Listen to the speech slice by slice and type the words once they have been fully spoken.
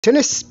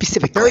Tennis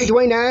specifically.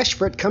 Dwayne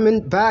Ashford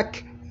coming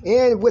back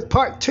in with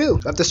part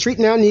 2 of the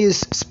StreetNOW News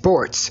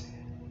Sports.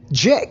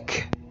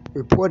 Jake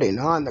reporting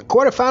on the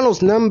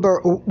quarterfinals number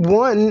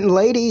 1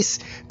 ladies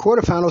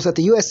quarterfinals at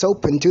the U.S.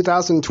 Open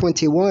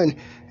 2021,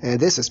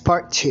 and this is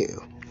part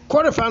 2.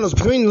 Quarterfinals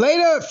between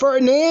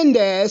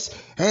Fernandez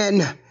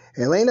and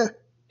Elina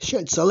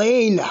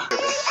Svitolina.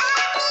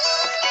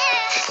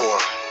 For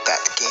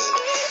that game,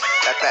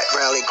 got that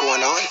rally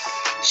going on.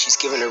 She's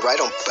giving it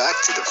right on back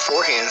to the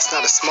forehand. It's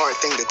not a smart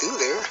thing to do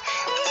there.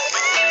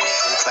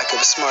 It looks like it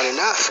was smart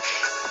enough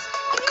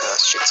because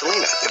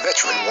Svitolina, the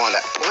veteran, won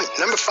that point.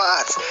 Number 5,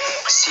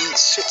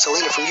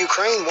 Svitolina from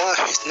Ukraine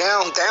is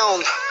now down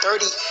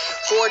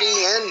 30-40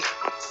 in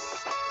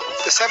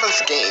the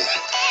 7th game.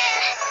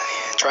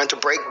 Trying to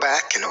break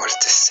back in order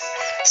to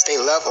stay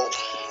level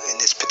in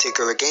this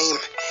particular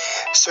game.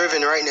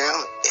 Serving right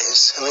now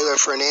is Elina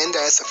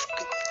Fernandez of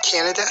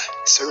Canada,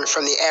 serving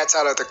from the ad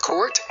side of the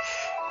court.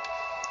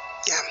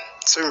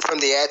 Serving from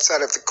the ad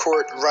side of the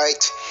court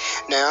right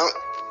now,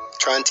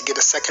 trying to get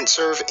a second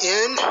serve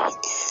in. And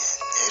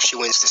if she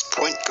wins this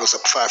point, goes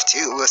up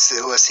 5-2. Let's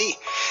see.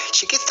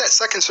 She gets that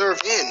second serve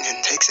in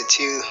and takes it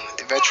to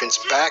the veteran's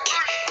back.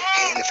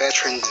 And the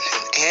veteran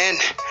and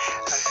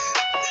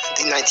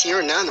the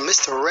 19-year-old now in the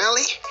midst of a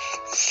rally.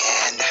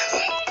 And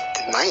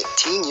the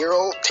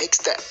 19-year-old takes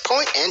that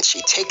point, and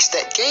she takes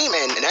that game.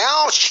 And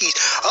now she's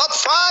up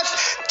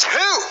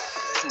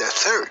 5-2 in the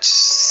third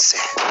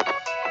set.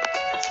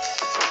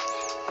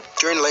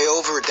 During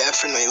layover,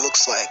 definitely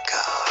looks like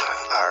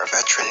our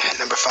veteran,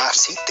 number 5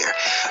 seat there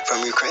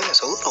from Ukraine,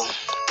 is a little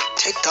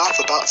ticked off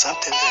about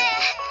something.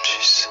 And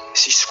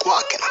she's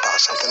squawking about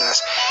something.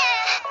 As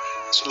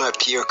my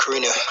peer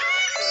Karina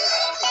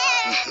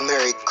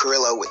Mary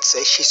Carrillo would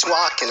say, she's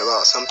squawking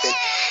about something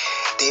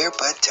there,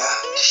 but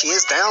she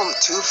is down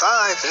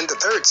 2-5 in the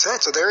third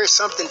set, so there is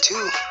something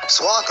to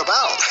squawk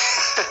about.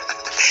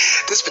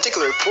 This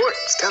particular report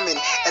is coming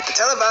at the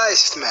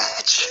televised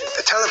match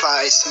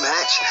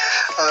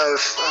of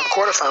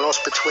quarterfinals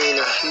between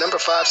number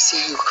 5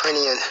 seed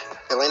Ukrainian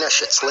Elina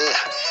Svitolina,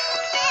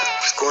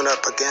 who's going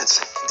up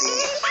against the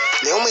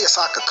Naomi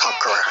Osaka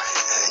conqueror,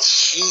 and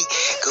she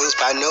goes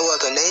by no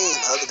other name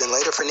other than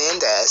Elina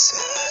Fernandez,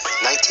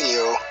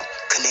 19-year-old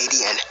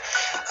Canadian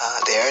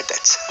there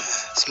that's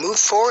moved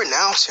forward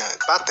now. She's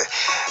about to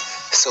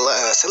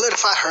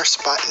solidify her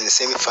spot in the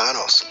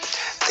semifinals.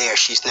 There,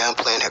 she's now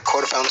playing her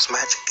quarterfinals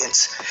match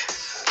against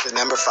the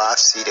number 5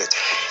 seeded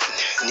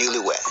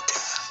newlywed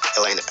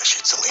Elina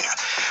Svitolina.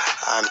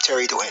 I'm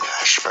Dwayne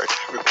Ashford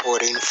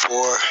reporting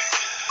for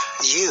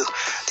you.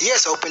 The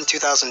U.S. Open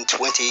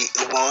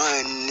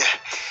 2021,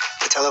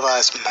 the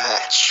televised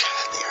match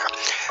there.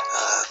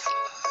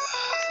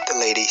 The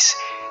ladies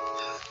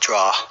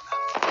draw.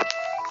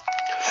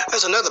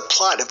 There's another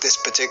plot of this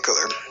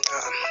particular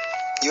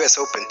U.S.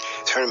 Open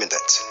tournament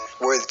that's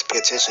worthy to pay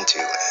attention to.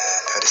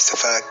 That is the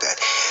fact that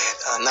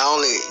not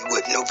only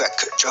would Novak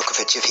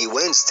Djokovic, if he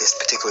wins this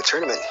particular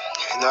tournament,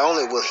 not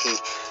only will he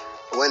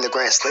win the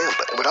Grand Slam,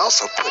 but it would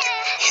also put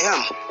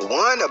him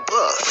one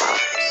above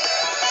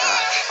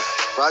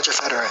Roger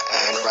Federer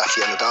and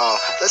Rafael Nadal.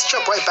 Let's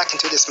jump right back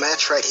into this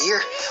match right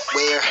here,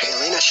 where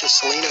Elina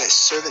Svitolina is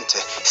serving to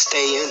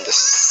stay in the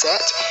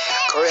set.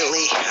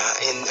 Currently,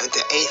 in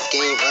the 8th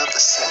game of the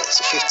set, it's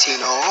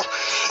 15-all,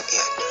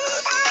 and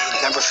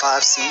the number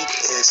 5 seed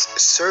is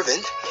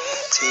serving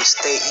to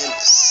stay in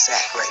the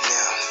set right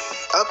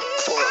now. Up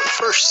for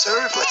first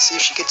serve. Let's see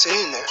if she gets it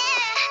in there.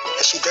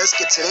 As she does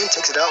gets it in,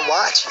 takes it out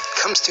wide. She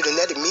comes to the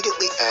net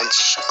immediately, and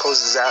she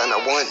closes out in a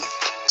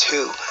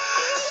 1-2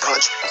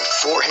 punch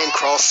forehand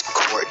cross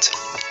court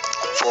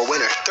for a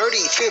winner.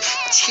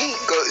 30-15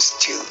 goes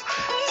to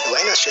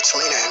Elina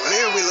Svitolina. And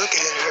there we look at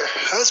her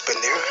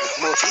husband there,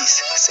 Mofi's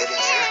sitting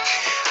there,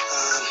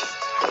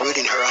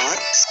 rooting her on.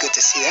 It's good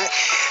to see that.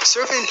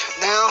 Serving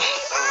now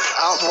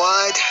out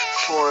wide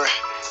for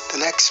the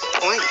next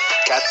point.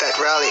 Got that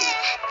rally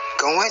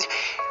going,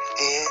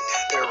 and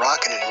they're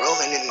rocking and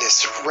rolling in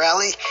this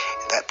rally.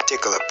 That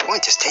particular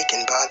point is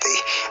taken by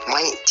the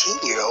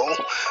 19-year-old,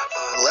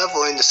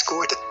 leveling the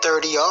score to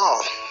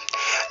 30-all.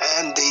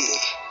 And the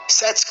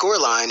set score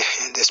line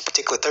in this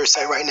particular third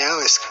set right now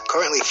is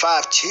currently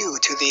 5-2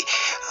 to the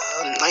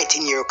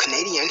 19-year-old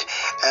Canadian,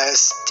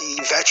 as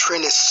the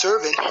veteran is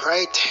serving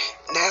right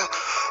now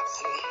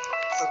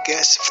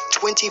against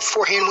 20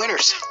 forehand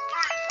winners.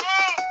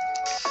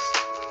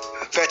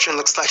 Veteran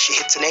looks like she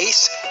hits an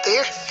ace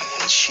there,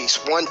 and she's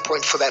 1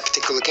 point for that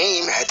particular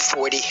game at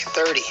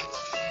 40-30.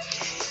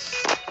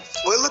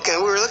 We're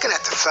looking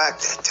at the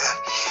fact that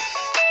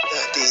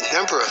the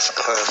number of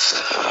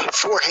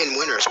forehand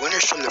winners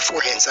from the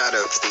forehand side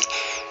of the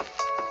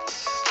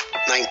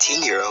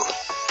 19-year-old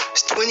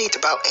is 20 to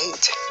about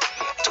 8.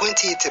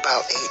 20 to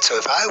about 8. So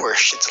if I were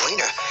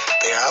Svitolina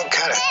there, I would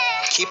kind of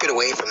keep it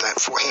away from that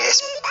forehand,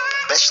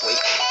 especially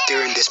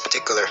during this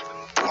particular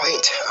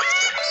point of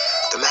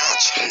the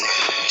match. And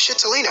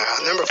Svitolina,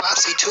 number 5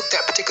 seed, took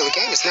that particular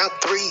game. It's now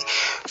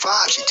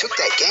 3-5. She took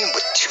that game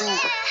with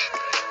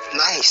 2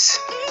 Nice.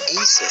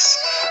 Aces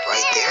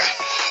right there.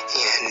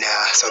 And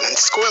so then the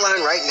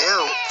scoreline right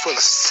now for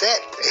the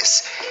set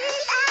is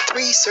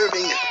 3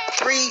 serving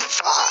 3-5.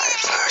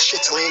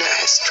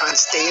 Svitolina is trying to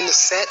stay in the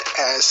set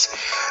as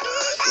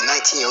the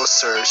 19-year-old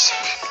serves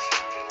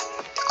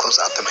to close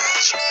out the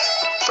match.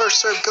 First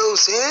serve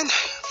goes in.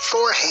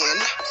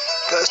 Forehand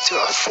goes to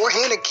a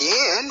forehand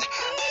again.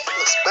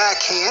 Looks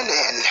backhand,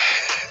 and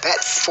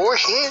that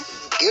forehand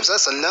gives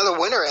us another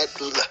winner at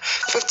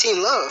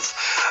 15 love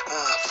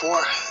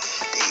for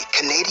the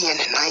Canadian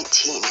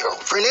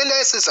 19-year-old.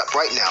 Fernandez is up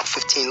right now,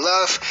 15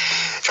 love,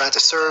 trying to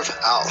serve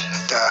out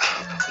the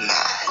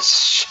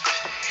match.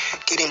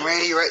 Getting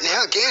ready right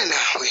now. Again,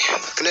 we're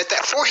looking at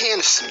that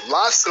forehand.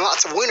 Lots and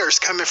lots of winners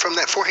coming from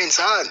that forehand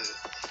side.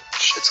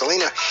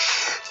 Svitolina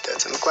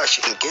doesn't look like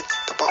she can get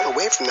the ball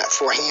away from that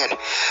forehand.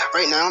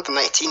 Right now, the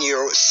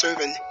 19-year-old is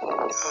serving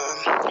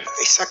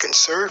a second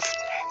serve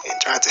and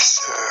trying to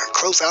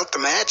close out the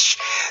match.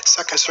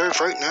 Second serve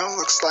right now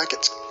looks like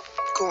it's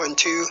going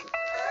to,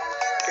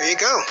 there you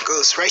go,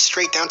 goes right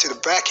straight down to the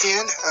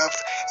backhand of,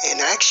 and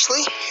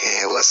actually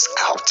it was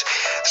out.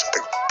 So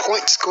the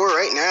point score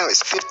right now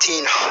is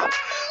 15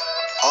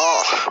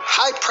 all.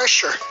 High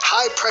pressure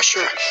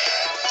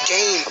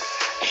game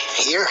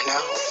here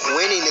now,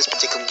 winning this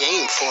particular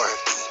game for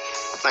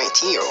the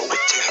 19-year-old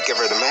to give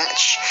her the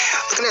match.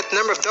 Looking at the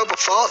number of double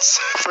faults,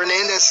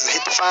 Fernandez has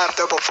hit 5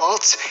 double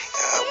faults,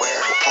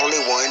 where only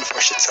 1 for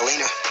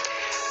Svitolina.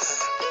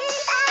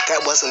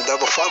 That wasn't a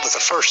double fault, it was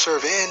a first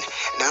serve in.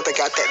 Now they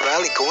got that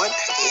rally going,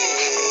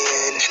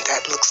 and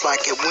that looks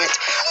like it went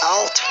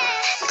out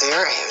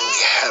there, and we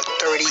have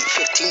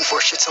 30-15 for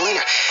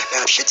Svitolina.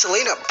 Now, if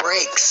Svitolina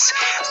breaks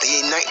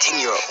the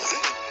 19-year-old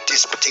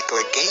this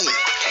particular game,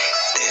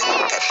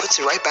 then that puts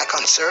it right back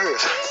on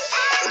serve.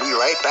 And we're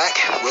right back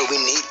where we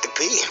need to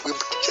be. We're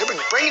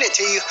bringing it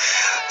to you,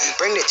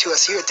 bringing it to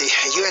us here at the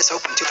U.S.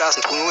 Open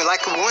 2021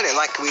 like we wanted,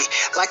 like we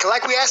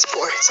asked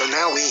for. So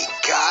now we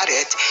got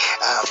it.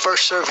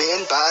 First serve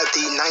in by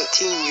the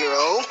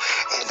 19-year-old,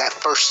 and that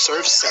first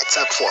serve sets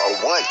up for a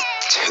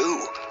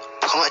 1-2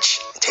 punch.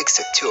 Takes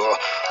it to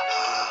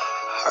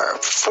her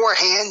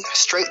forehand,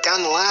 straight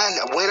down the line,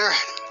 a winner.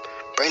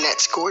 Bring that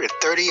score to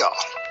 30 all.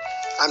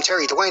 I'm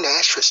Terry Dwayne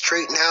Ashford,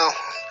 StreetNOW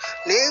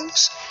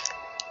News.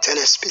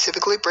 Tennis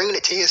specifically, bringing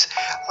it to you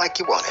like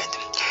you wanted.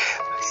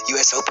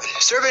 U.S. Open.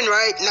 Serving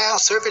right now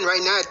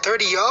at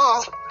 30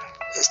 all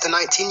is the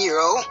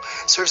 19-year-old.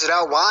 Serves it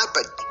out wide,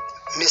 but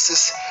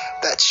misses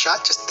that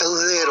shot just a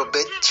little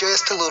bit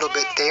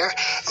there.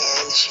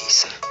 And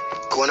she's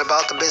going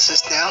about the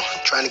business now,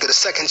 trying to get a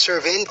second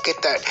serve in,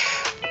 get that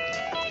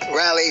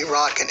rally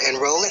rocking and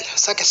rolling.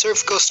 Second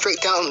serve goes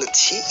straight down the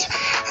tee,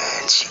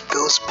 and she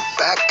goes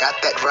back,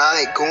 got that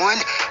rally going.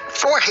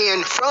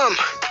 Forehand from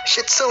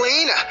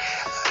Svitolina.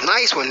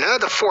 Nice one,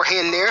 another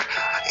forehand there.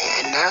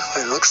 And now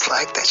it looks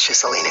like that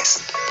Svitolina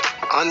is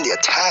on the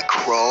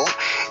attack roll,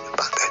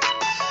 about to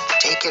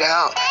take it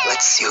out.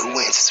 Let's see who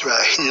wins this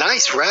rally.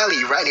 Nice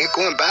rally right here,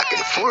 going back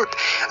and forth.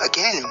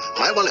 Again,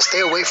 might want to stay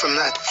away from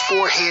that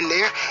forehand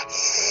there.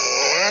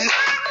 And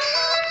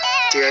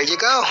there you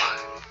go.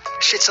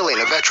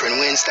 Svitolina, veteran,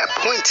 wins that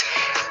point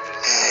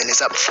and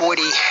is up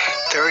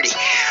 40-30.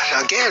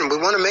 Now again, we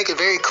want to make it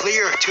very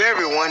clear to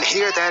everyone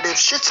here that if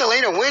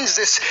Svitolina wins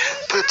this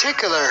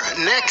particular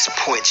next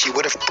point, she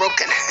would have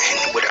broken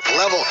and would have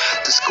leveled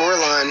the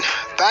scoreline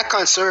back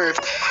on serve,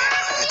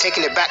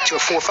 taking it back to a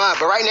 4-5.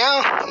 But right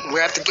now, we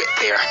have to get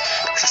there.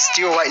 It's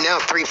still right now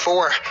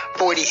 3-4,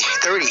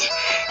 40-30.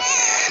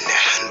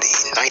 And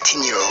the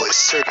 19-year-old is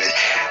serving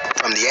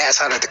from the ass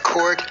out of the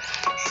court,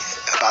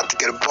 about to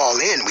get a ball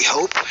in, we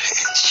hope.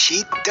 And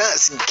she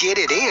does get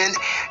it in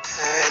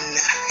and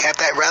have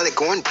that rally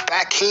going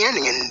backhand,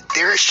 and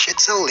there's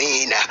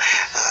Svitolina.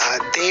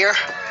 There,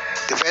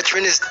 the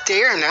veteran is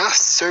there now,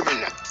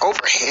 serving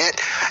overhead,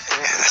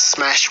 and a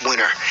smash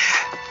winner.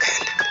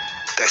 And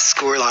the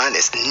scoreline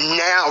is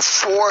now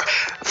 4-5.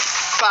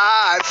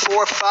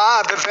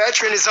 The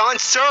veteran is on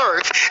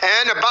serve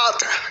and about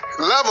to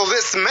level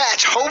this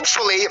match,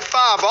 hopefully at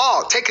 5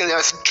 all, taking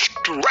us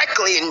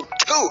directly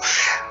into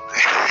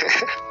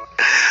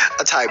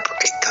a tie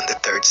break on the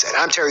third set.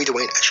 I'm Terry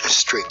Dwayne Ashford,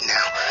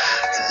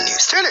 StreetNOW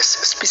News. Tennis,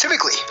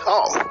 specifically,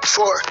 all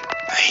for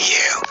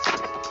you.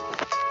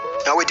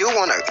 Now, we do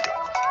want to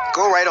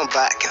go right on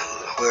back.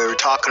 We're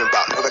talking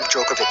about Novak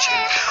Djokovic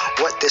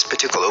and what this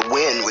particular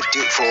win would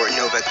do for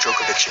Novak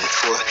Djokovic and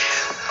for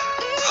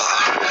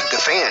the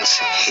fans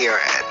here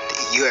at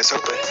the U.S.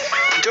 Open.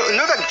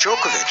 Novak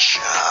Djokovic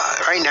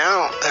right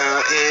now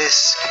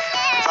is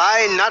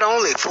vying not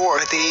only for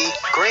the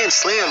Grand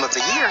Slam of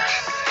the year,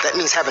 that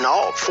means having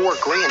all 4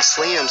 Grand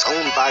Slams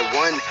owned by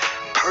one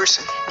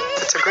person.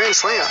 That's a Grand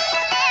Slam.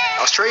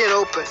 Australian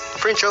Open,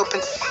 French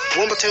Open,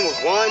 Wimbledon was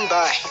won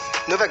by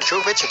Novak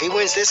Djokovic. If he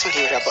wins this one,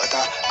 he would have a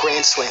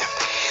Grand Slam.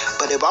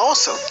 But it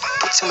also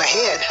puts him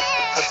ahead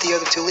of the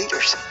other 2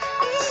 leaders.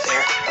 The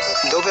there.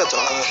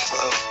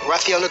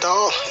 Rafael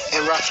Nadal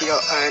and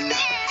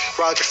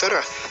Roger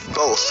Federer,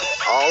 both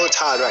all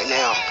tied right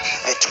now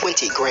at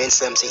 20 Grand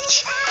Slams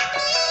each.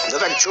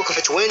 Novak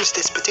Djokovic wins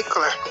this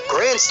particular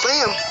Grand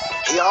Slam.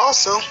 He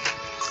also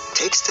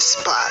takes the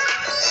spot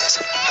as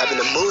having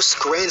the most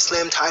Grand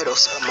Slam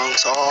titles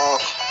amongst all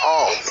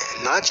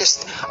men. Not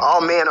just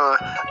all men are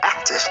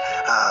active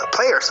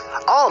players,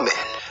 all men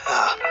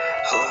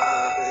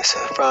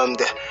from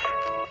the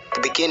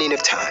beginning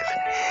of time.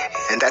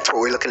 And that's what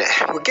we're looking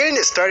at. We're getting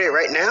it started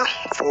right now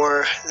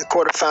for the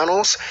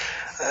quarterfinals.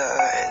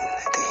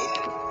 And the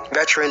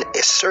veteran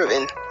is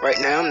serving right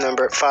now.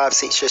 Number 5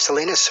 seed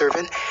Svitolina is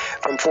serving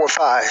from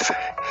 4-5.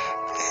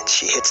 And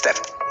she hits that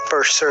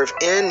first serve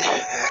in.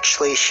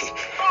 Actually, she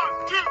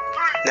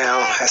now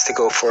has to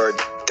go for a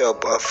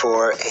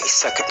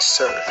second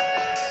serve.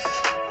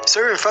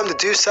 Serving from the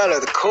deuce side of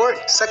the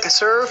court. Second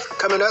serve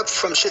coming up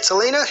from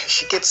Svitolina.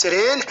 She gets it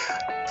in.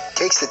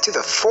 Takes it to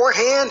the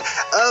forehand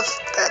of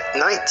that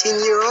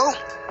 19-year-old.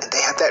 And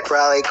they have that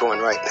rally going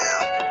right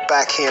now.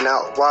 Backhand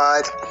out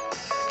wide.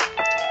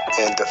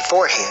 And the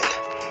forehand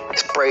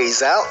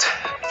sprays out.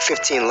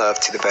 15 love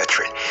to the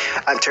veteran.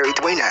 I'm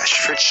Dwayne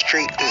Ashford,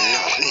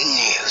 StreetNOW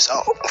News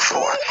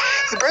 04.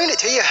 We bring it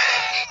to you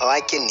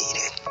like you need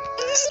it.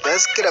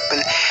 Let's get up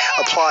and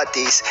applaud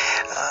these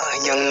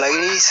young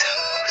ladies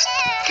who's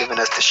giving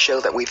us the show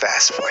that we've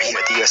asked for here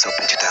at the U.S.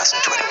 Open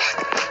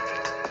 2021.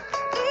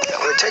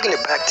 We're taking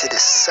it back to the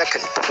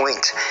second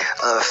point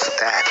of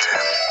that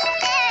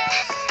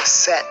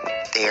set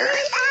there,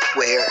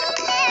 where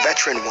the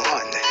veteran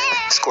won.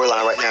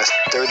 Scoreline right now is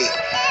 30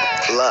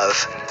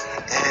 love,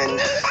 and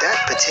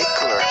that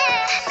particular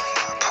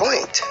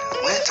point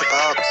went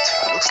about,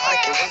 looks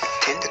like it went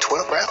 10 to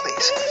 12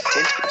 rallies,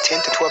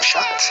 10 to 12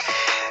 shots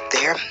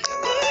there.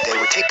 They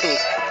were taking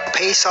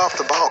pace off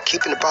the ball,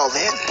 keeping the ball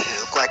in. It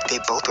looked like they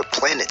both were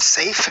playing it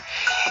safe.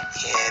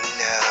 And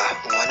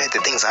one of the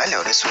things I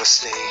noticed was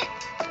the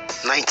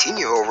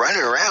 19-year-old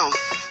running around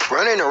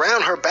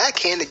her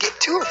backhand to get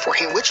to her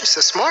forehand, which is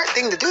a smart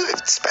thing to do,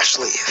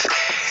 especially if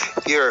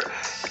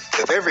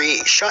every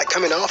shot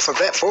coming off of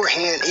that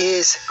forehand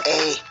is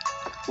a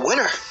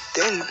winner,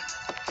 then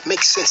it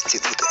makes sense to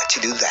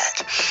do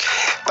that.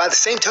 By the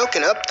same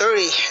token, up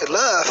 30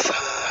 love,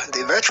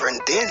 the veteran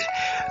then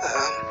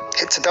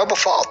hits a double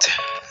fault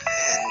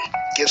and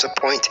gives a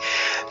point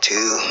to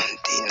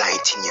the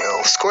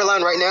 19-year-old.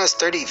 Scoreline right now is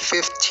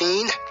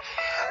 30-15.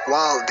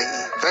 While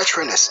the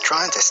veteran is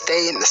trying to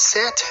stay in the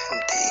set,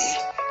 the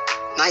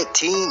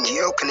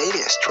 19-year-old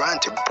Canadian is trying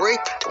to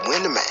break to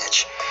win the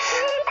match.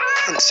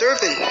 And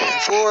serving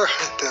for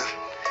the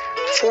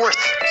fourth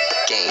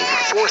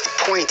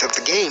point of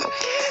the game.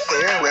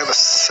 There we have a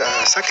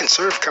second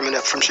serve coming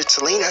up from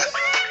Svitolina.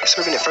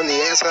 Serving it from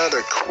the outside of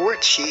the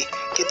court. She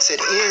gets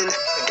it in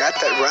and got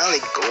that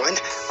rally going.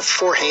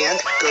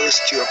 Forehand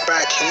goes to a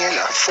backhand.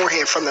 A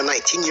forehand from the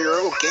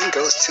 19-year-old again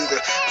goes to the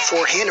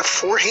forehand. A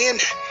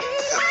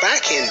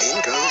backhand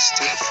then goes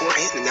to the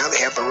forehand. And now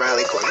they have a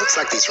rally going. Looks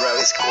like these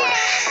rallies are going.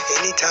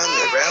 Anytime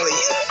the rally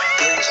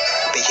goes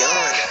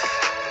beyond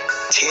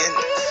 10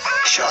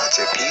 shots,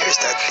 it appears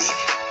that the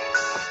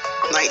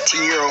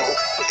 19-year-old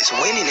is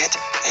winning it,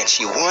 and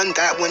she won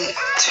that one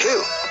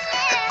too.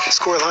 The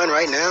scoreline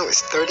right now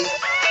is 30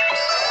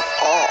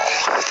 all.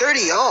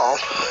 30 all.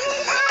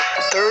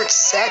 Third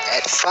set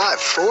at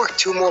 5-4.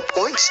 2 more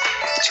points.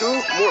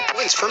 2 more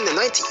points from the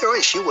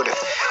 19-year-old. She would have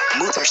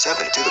moved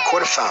herself into the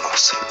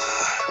quarterfinals.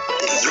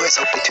 The U.S.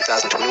 Open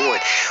 2021.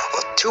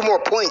 Well, 2 more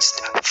points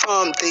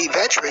from the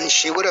veteran.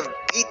 She would have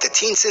beat the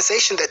teen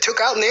sensation that took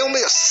out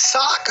Naomi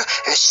Osaka,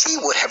 and she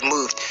would have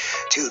moved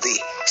to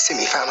the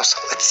semifinals.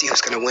 Let's see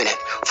who's going to win it.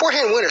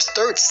 Forehand winners,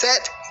 third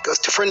set goes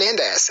to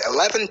Fernandez,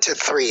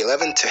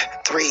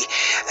 11-3,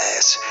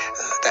 as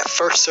that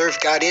first serve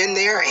got in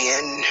there,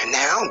 and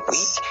now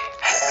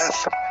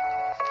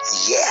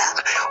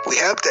we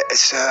have the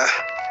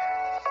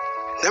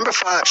number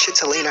 5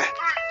 Svitolina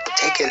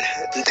taking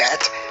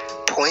that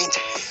point.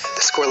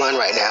 The scoreline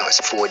right now is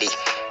 40-30.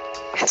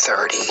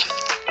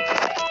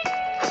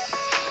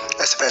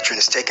 As the veteran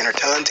is taking her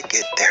time to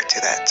get there to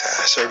that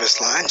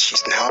service line,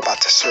 she's now about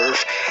to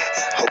serve,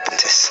 hoping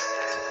to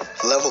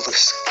level the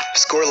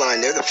scoreline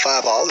there, the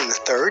 5 all in the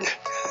third,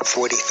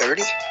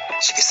 40-30.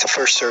 She gets the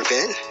first serve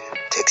in,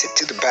 takes it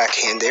to the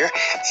backhand there,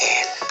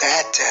 and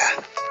that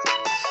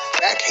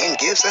backhand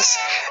gives us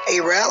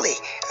a rally.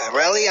 A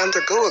rally on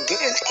the go again,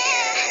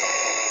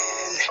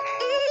 and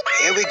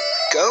here we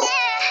go.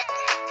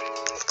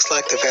 Looks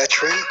like the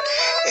veteran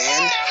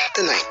and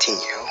the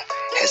 19-year-old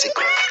has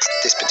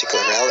this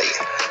particular rally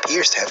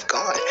appears to have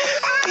gone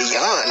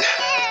beyond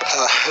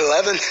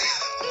 11.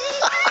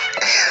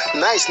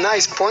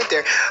 Nice point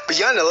there.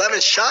 Beyond 11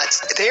 shots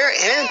there,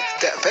 and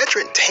the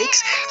veteran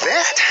takes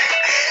that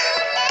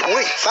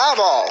point. 5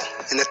 all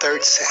in the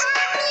third set.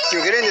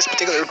 You're getting this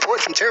particular report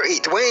from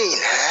Dwayne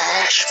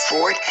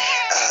Ashford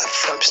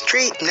from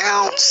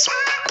StreetNOW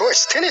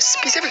Sports, tennis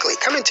specifically,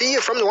 coming to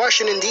you from the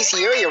Washington,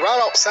 D.C. area, right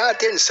outside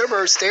there in the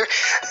suburbs there,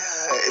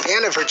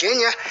 Vienna,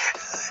 Virginia,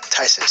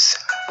 Tysons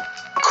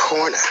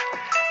corner.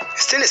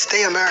 Tennis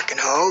Day American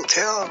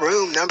Hotel,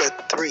 room number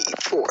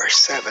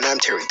 347. I'm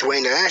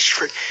Dwayne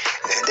Ashford,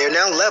 and they're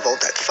now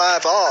leveled at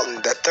 5-all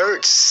in the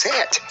third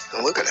set.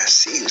 And we're going to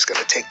see who's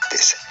going to take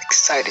this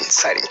exciting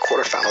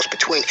quarterfinals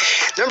between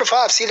number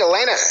 5 seed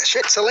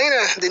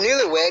Svitolina, the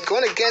newlywed,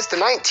 going against the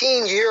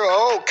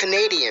 19-year-old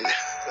Canadian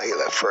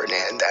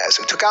Fernandez,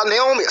 who took out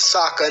Naomi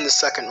Osaka in the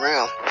second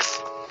round.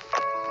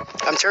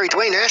 I'm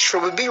Dwayne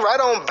Ashford. We'll be right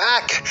on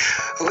back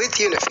with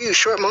you in a few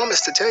short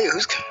moments to tell you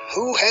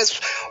who has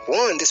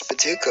won this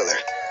particular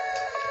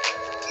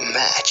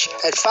match.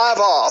 At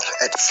 5-all,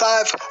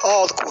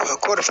 the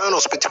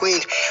quarterfinals between,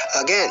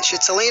 again,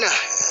 Svitolina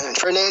and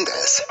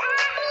Fernandez.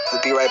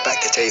 We'll be right back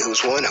to tell you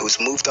who's won, who's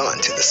moved on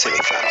to the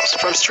semifinals.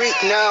 From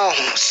StreetNOW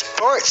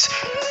Sports,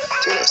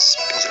 tennis,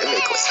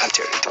 I'm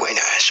Dwayne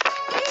Ashford.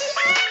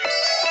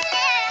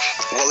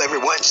 Well,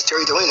 everyone, it's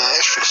Dwayne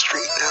Ashford,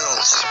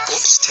 StreetNOW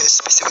Sports Tennis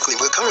specifically.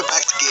 We're coming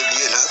back to give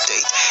you an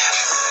update.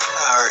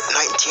 Our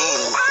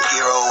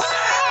 19-year-old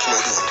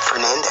Canadian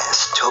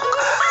Fernandez took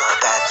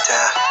that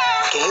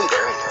game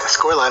there, and the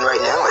scoreline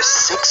right now is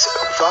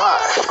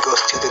 6-5. It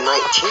goes to the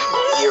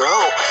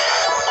 19-year-old.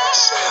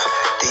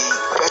 The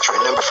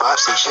veteran, number 5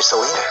 seed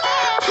Svitolina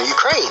from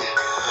Ukraine,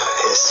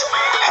 is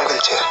having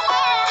to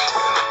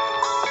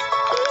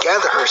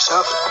gather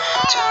herself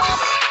to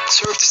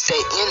serve to stay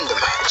in the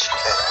match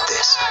at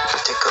this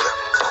particular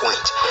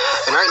point.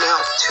 And right now,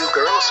 the two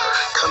girls are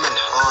coming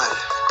on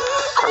the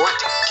court,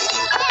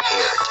 getting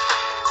prepared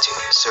to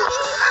serve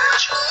in the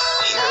match.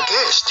 Here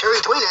again is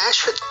Dwayne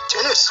Ashford,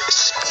 tennis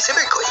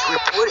specifically,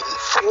 reporting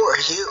for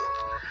you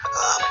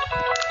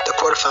the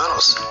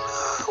quarterfinals,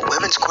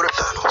 women's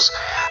quarterfinals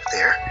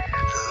there.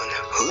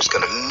 Who's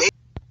gonna make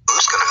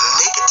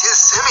it to the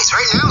semis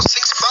right now? 6-5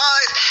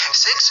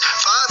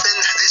 in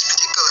this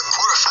particular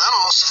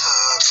quarterfinals.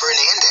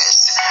 Fernandez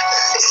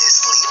is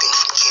leaving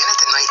from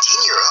Canada,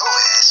 19-year-old,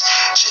 as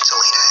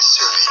Svitolina is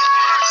serving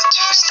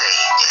to stay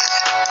in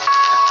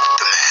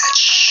the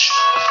match.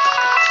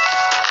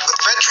 With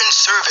veterans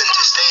serving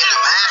to stay in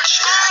the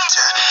match at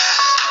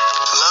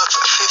love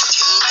 15,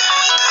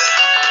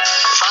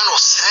 the final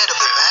set of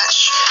the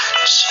match.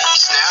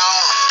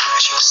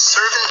 She was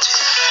serving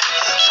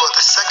for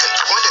the second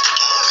point of the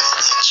game,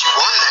 and she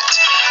won that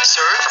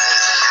serve,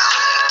 and now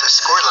the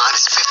scoreline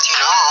is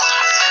 15-all.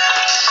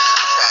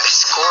 That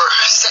is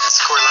set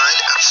scoreline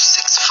of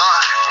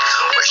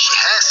 6-5, where she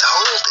has to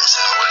hold this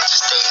in order to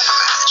stay in the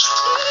match.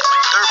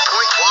 Third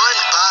point won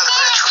by the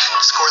veteran.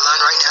 The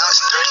scoreline right now is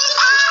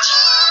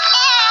 30-15.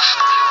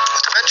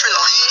 With the veteran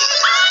leading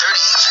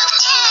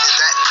 30-15 in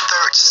that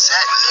third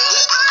set,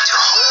 needing to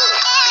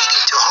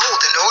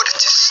hold in order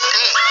to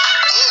stay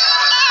in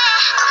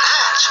the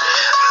match.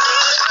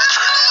 The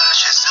veteran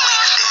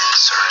Svitolina then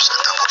serves a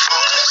double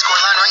fault.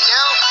 Scoreline right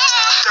now is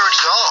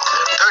 30-all.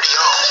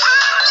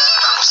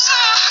 Final set.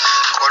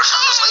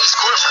 Quarterfinals, ladies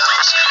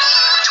quarterfinals,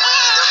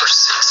 between number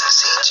 6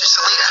 seed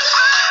Svitolina and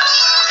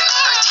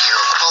the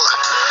 19-year-old Paula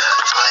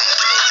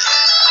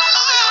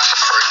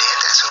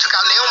Fernandez, who took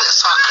out Naomi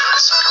Osaka in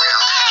the second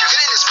round. You're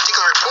getting this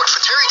particular report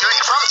from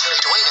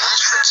Dwayne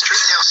Ashford,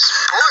 StreetNOW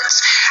Sports,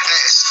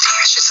 as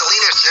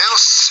Svitolina is now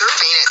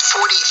serving at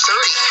 40-30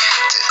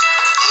 to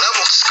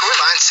level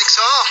scoreline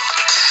 6-all.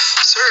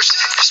 Serves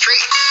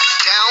straight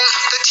down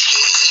the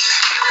tee.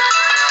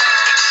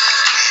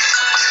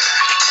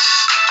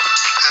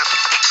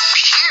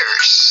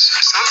 Appears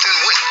something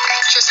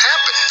just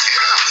happened.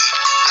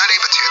 Not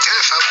able to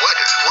identify what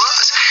it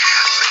was.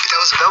 Maybe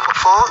that was a double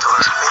fault, or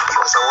maybe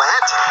it was a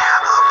lat.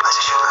 But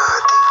the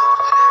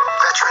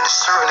veteran is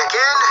serving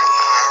again,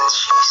 and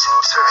she's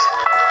serving.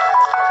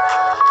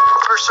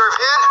 First serve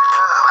in,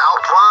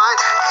 out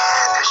wide,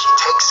 and she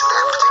takes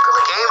that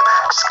particular game.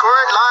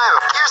 Scored line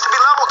appears to be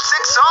leveled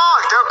 6-all.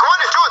 They're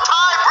going to do a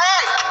tie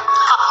break.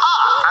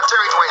 I'm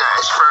Dwayne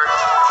Ashford.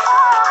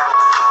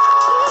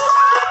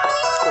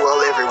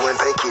 Well, everyone,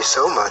 thank you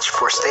so much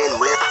for staying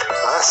with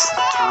us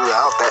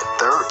throughout that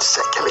third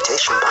set.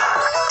 Invitation by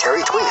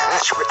Dwayne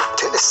Ashford,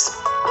 tennis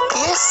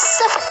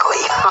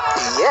specifically.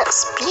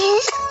 Yes,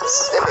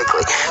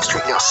 specifically.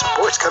 StreetNOW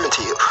Sports coming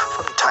to you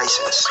from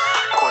Tysons,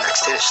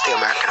 Cornex Tennis Day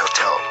American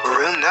Hotel,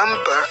 room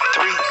number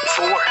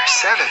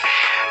 347.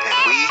 And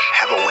we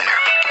have a winner.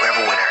 Now.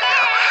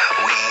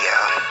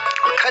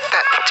 We cut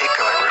that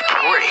particular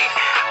reporting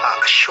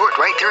short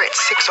right there at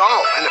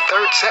 6-all in the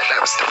third set.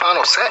 That was the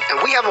final set, and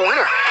we have a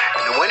winner.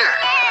 And the winner,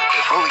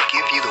 before we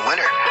give you the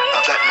winner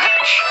of that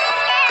match,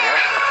 there,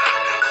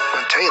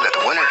 I'm going to tell you that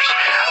the winners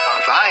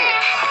are vying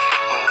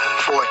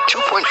for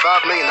 $2.5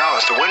 million.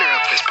 The winner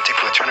of this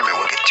particular tournament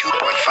will get $2.5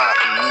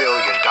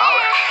 million.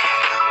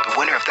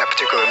 The winner of that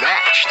particular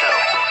match,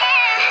 though,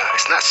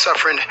 it's not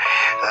suffering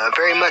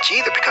very much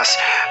either, because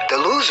the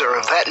loser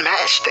of that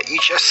match that you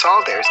just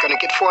saw there is going to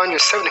get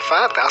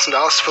 $475,000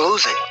 for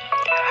losing.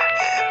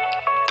 And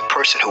the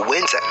person who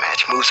wins that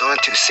match moves on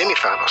to the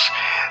semifinals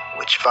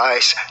which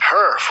buys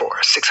her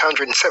for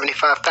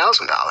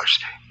 $675,000.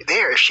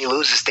 There, if she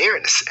loses there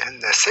in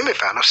the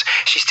semifinals,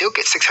 she still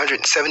gets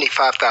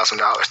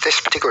 $675,000. This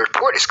particular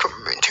report is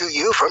coming to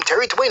you from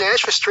Dwayne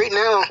Ashford,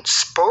 StreetNOW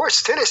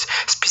Sports Tennis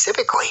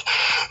specifically,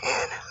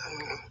 and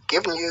I'm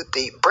giving you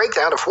the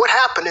breakdown of what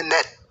happened in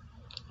that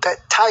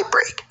tie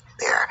break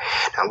there.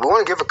 Now, we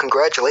want to give a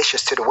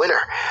congratulations to the winner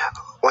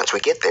once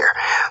we get there,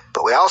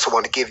 but we also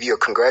want to give you a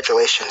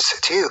congratulations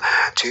to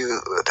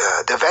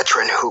the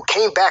veteran who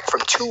came back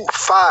from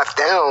 2-5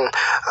 down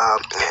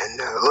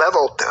and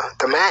leveled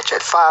the match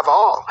at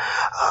 5-all.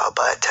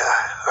 But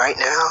right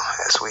now,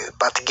 as we're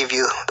about to give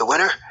you the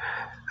winner,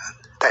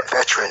 that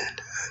veteran,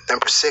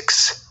 number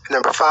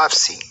 5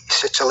 seed,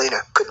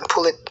 Svitolina, couldn't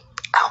pull it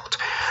out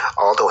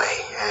all the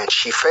way, and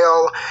she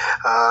fell,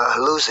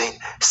 losing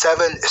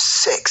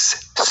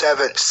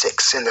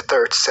 7-6 in the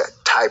third set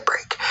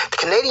tiebreak. The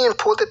Canadian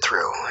pulled it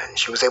through, and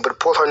she was able to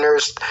pull her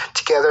nerves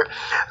together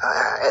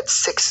at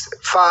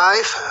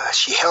 6-5.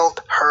 She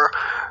held her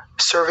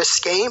service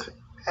game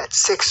at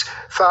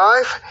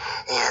 6-5,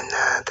 and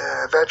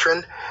the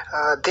veteran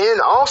then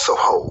also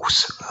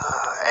holds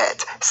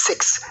at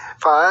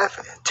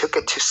 6-5, took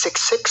it to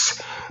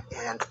 6-6,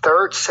 and the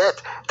third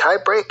set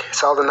tiebreak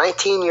saw the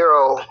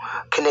 19-year-old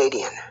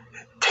Canadian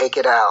take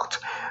it out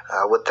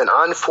with an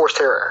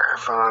unforced error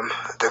from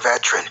the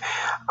veteran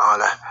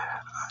on a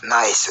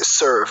nice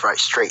serve right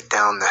straight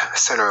down the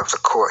center of the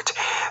court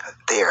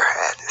there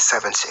at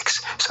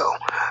 7-6. So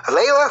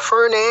Elina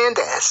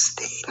Fernandez,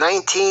 the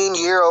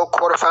 19-year-old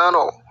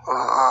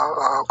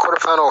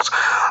quarterfinals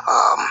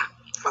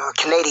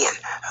Canadian,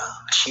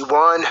 she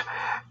won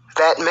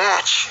that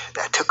match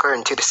that took her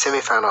into the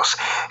semifinals,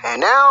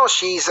 and now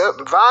she's still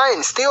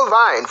vying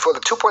for the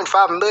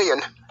 $2.5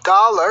 million,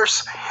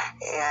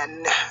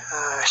 and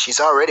she's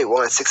already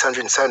won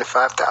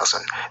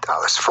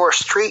 $675,000 for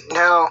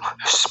StreetNOW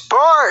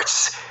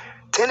Sports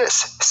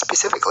Tennis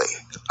specifically.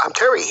 I'm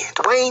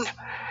Dwayne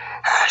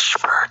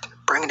Ashford,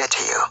 bringing it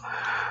to you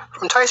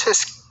from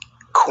Tysons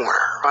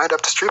Corner, right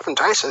up the street from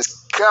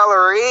Tysons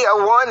Gallery,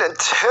 1 and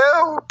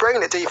 2,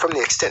 bringing it to you from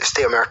the Extended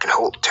Stay American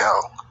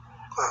Hotel.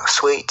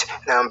 Suite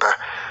number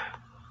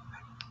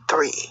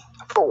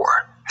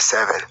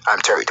 347. I'm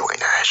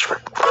Dwayne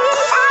Ashford.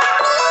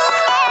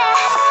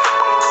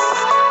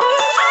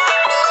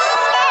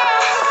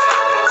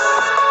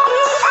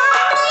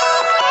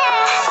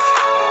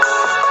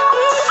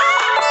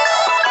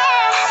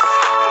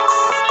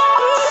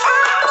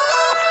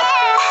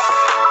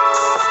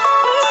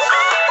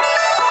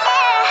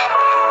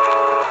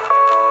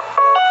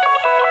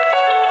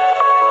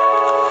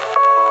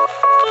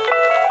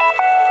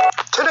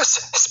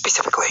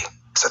 Specifically,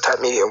 so Type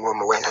Media and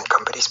Woman Wayne and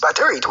Companies by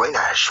Dwayne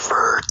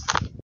Ashford.